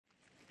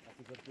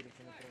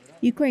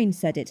Ukraine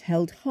said it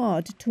held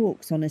hard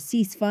talks on a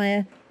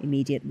ceasefire,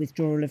 immediate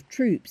withdrawal of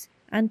troops,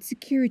 and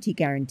security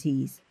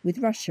guarantees with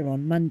Russia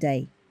on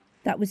Monday.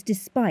 That was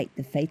despite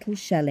the fatal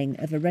shelling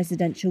of a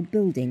residential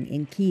building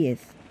in Kyiv.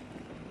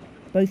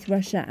 Both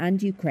Russia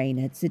and Ukraine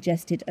had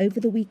suggested over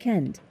the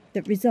weekend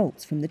that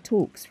results from the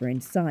talks were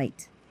in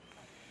sight.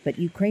 But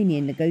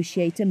Ukrainian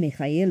negotiator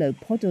Mikhailo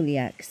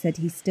Podolyak said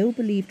he still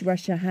believed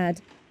Russia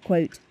had,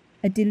 quote,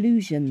 a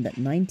delusion that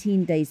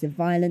 19 days of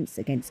violence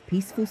against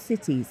peaceful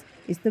cities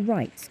is the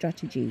right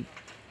strategy.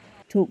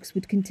 Talks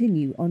would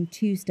continue on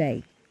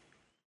Tuesday.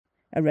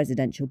 A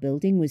residential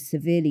building was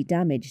severely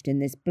damaged in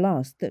this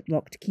blast that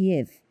rocked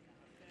Kyiv.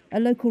 A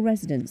local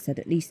resident said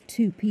at least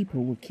 2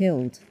 people were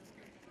killed.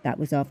 That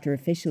was after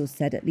officials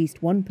said at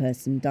least 1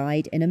 person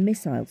died in a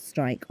missile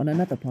strike on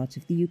another part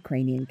of the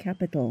Ukrainian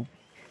capital,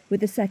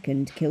 with a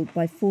second killed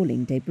by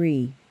falling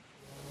debris.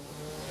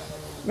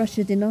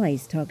 Russia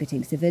denies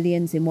targeting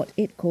civilians in what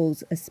it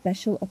calls a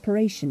special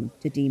operation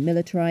to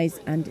demilitarize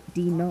and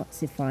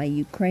denazify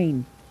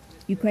Ukraine.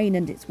 Ukraine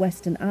and its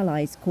Western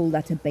allies call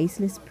that a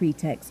baseless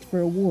pretext for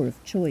a war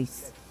of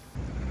choice.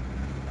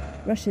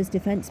 Russia's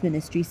defense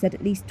ministry said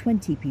at least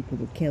 20 people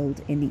were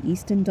killed in the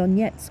eastern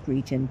Donetsk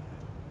region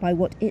by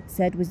what it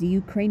said was a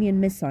Ukrainian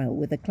missile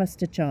with a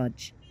cluster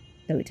charge,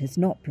 though it has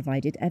not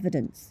provided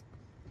evidence.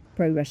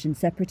 Pro-Russian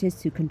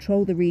separatists who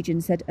control the region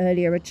said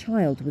earlier a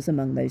child was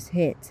among those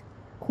hit,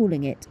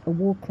 calling it a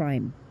war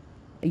crime.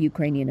 A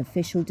Ukrainian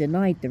official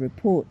denied the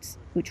reports,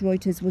 which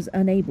Reuters was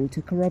unable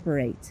to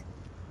corroborate.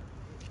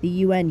 The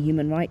UN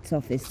Human Rights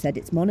Office said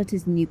its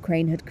monitors in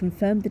Ukraine had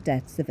confirmed the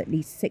deaths of at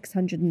least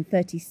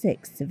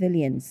 636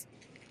 civilians,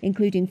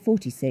 including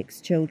 46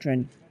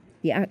 children.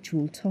 The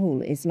actual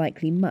toll is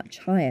likely much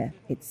higher,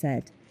 it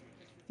said.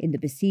 In the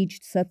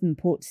besieged southern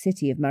port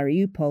city of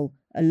Mariupol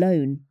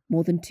alone,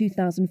 more than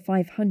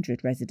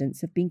 2,500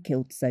 residents have been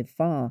killed so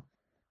far,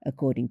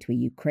 according to a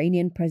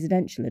Ukrainian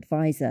presidential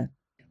advisor.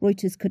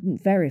 Reuters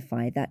couldn't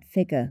verify that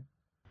figure.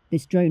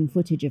 This drone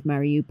footage of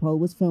Mariupol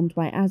was filmed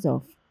by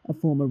Azov, a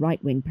former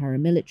right-wing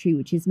paramilitary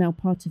which is now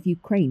part of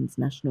Ukraine's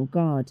National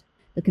Guard.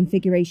 The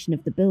configuration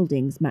of the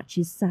buildings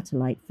matches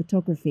satellite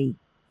photography.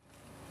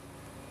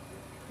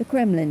 The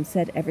Kremlin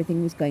said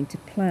everything was going to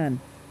plan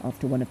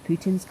after one of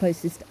Putin's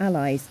closest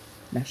allies,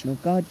 National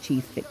Guard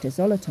Chief Viktor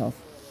Zolotov,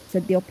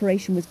 said the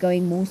operation was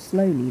going more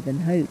slowly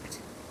than hoped.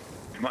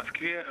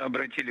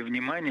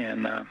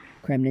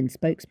 Kremlin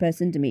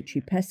spokesperson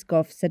Dmitry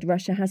Peskov said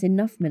Russia has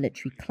enough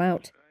military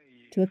clout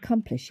to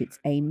accomplish its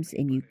aims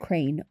in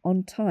Ukraine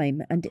on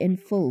time and in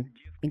full,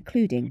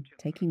 including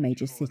taking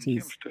major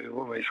cities.